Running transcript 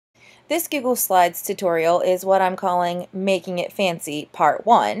This Google Slides tutorial is what I'm calling Making It Fancy Part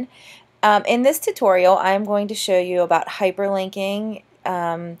 1. In this tutorial, I'm going to show you about hyperlinking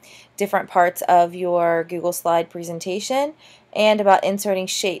different parts of your Google Slide presentation and about inserting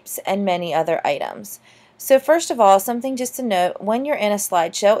shapes and many other items. So first of all, something just to note, when you're in a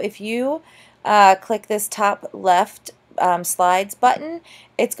slideshow, if you click this top left slides button,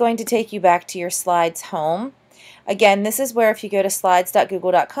 it's going to take you back to your slides home. Again, this is where if you go to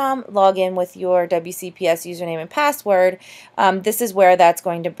slides.google.com, log in with your WCPS username and password, this is where that's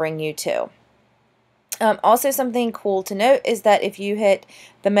going to bring you to. Also, something cool to note is that if you hit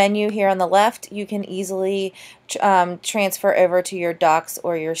the menu here on the left, you can easily transfer over to your docs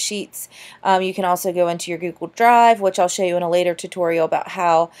or your sheets. You can also go into your Google Drive, which I'll show you in a later tutorial about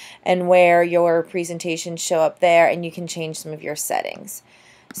how and where your presentations show up there, and you can change some of your settings.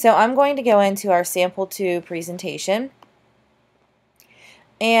 So I'm going to go into our Sample 2 presentation.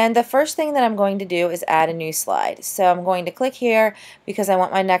 And the first thing that I'm going to do is add a new slide. So I'm going to click here because I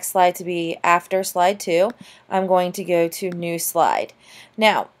want my next slide to be after slide 2. I'm going to go to New Slide.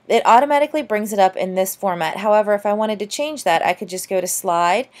 Now, it automatically brings it up in this format. However, if I wanted to change that, I could just go to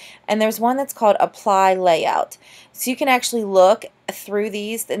Slide, and there's one that's called Apply Layout. So you can actually look through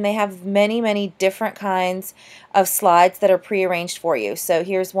these, and they have many different kinds of slides that are prearranged for you. So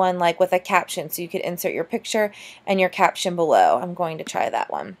here's one like with a caption, so you could insert your picture and your caption below. I'm going to try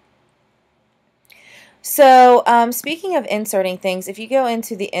that one. So speaking of inserting things, if you go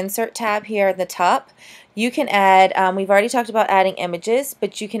into the Insert tab here at the top, you can add, we've already talked about adding images,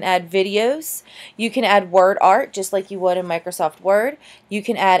 but you can add videos, you can add word art just like you would in Microsoft Word, you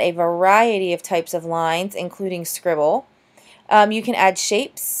can add a variety of types of lines including scribble, you can add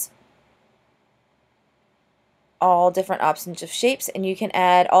shapes, all different options of shapes, and you can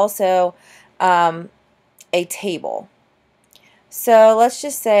add also a table. So let's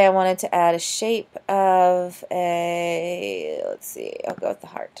just say I wanted to add a shape of a, let's see, I'll go with the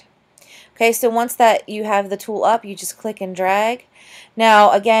heart. Okay, so once that you have the tool up, you just click and drag.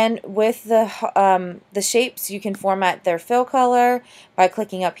 Now again, with the shapes, you can format their fill color by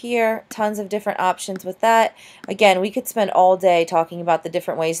clicking up here. Tons of different options with that. Again, we could spend all day talking about the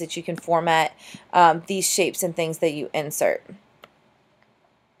different ways that you can format these shapes and things that you insert.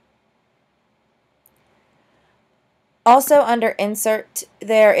 Also under Insert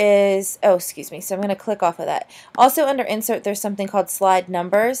there is, so I'm going to click off of that. Also under Insert there's something called Slide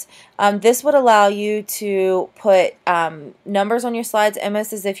Numbers. This would allow you to put numbers on your slides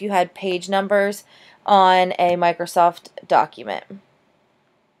almost as if you had page numbers on a Microsoft document.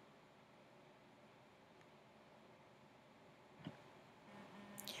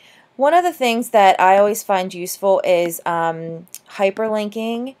 One of the things that I always find useful is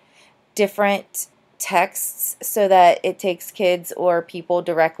hyperlinking different texts so that it takes kids or people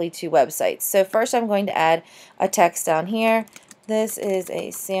directly to websites. So first I'm going to add a text down here. This is a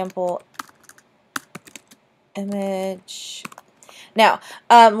sample image. Now,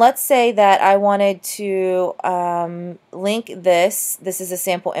 let's say that I wanted to link this is a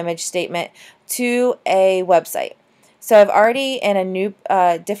sample image statement, to a website. So I've already in a new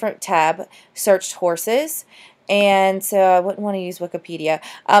different tab searched horses. And so I wouldn't want to use Wikipedia.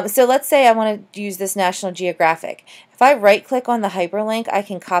 So let's say I want to use this National Geographic. If I right click on the hyperlink, I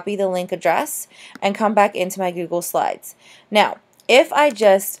can copy the link address and come back into my Google Slides. Now, if I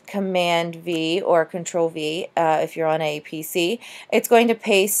just Command V or Control V, if you're on a PC, it's going to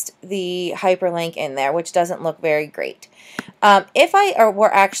paste the hyperlink in there, which doesn't look very great. If I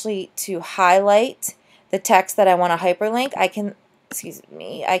were actually to highlight the text that I want to hyperlink, I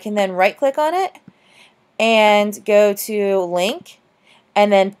can then right click on it and go to link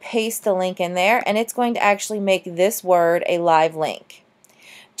and then paste the link in there, and it's going to actually make this word a live link.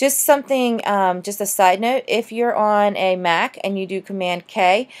 Just something, just a side note, if you're on a Mac and you do Command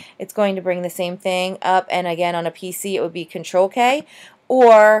K, it's going to bring the same thing up, and again on a PC it would be Control K,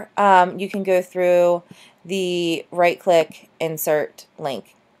 or you can go through the right click insert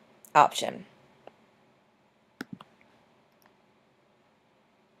link option.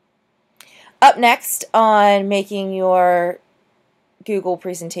 Up next on making your Google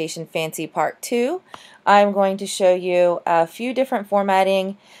presentation fancy part 2, I'm going to show you a few different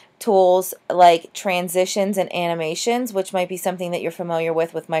formatting tools like transitions and animations, which might be something that you're familiar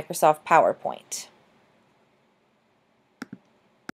with Microsoft PowerPoint.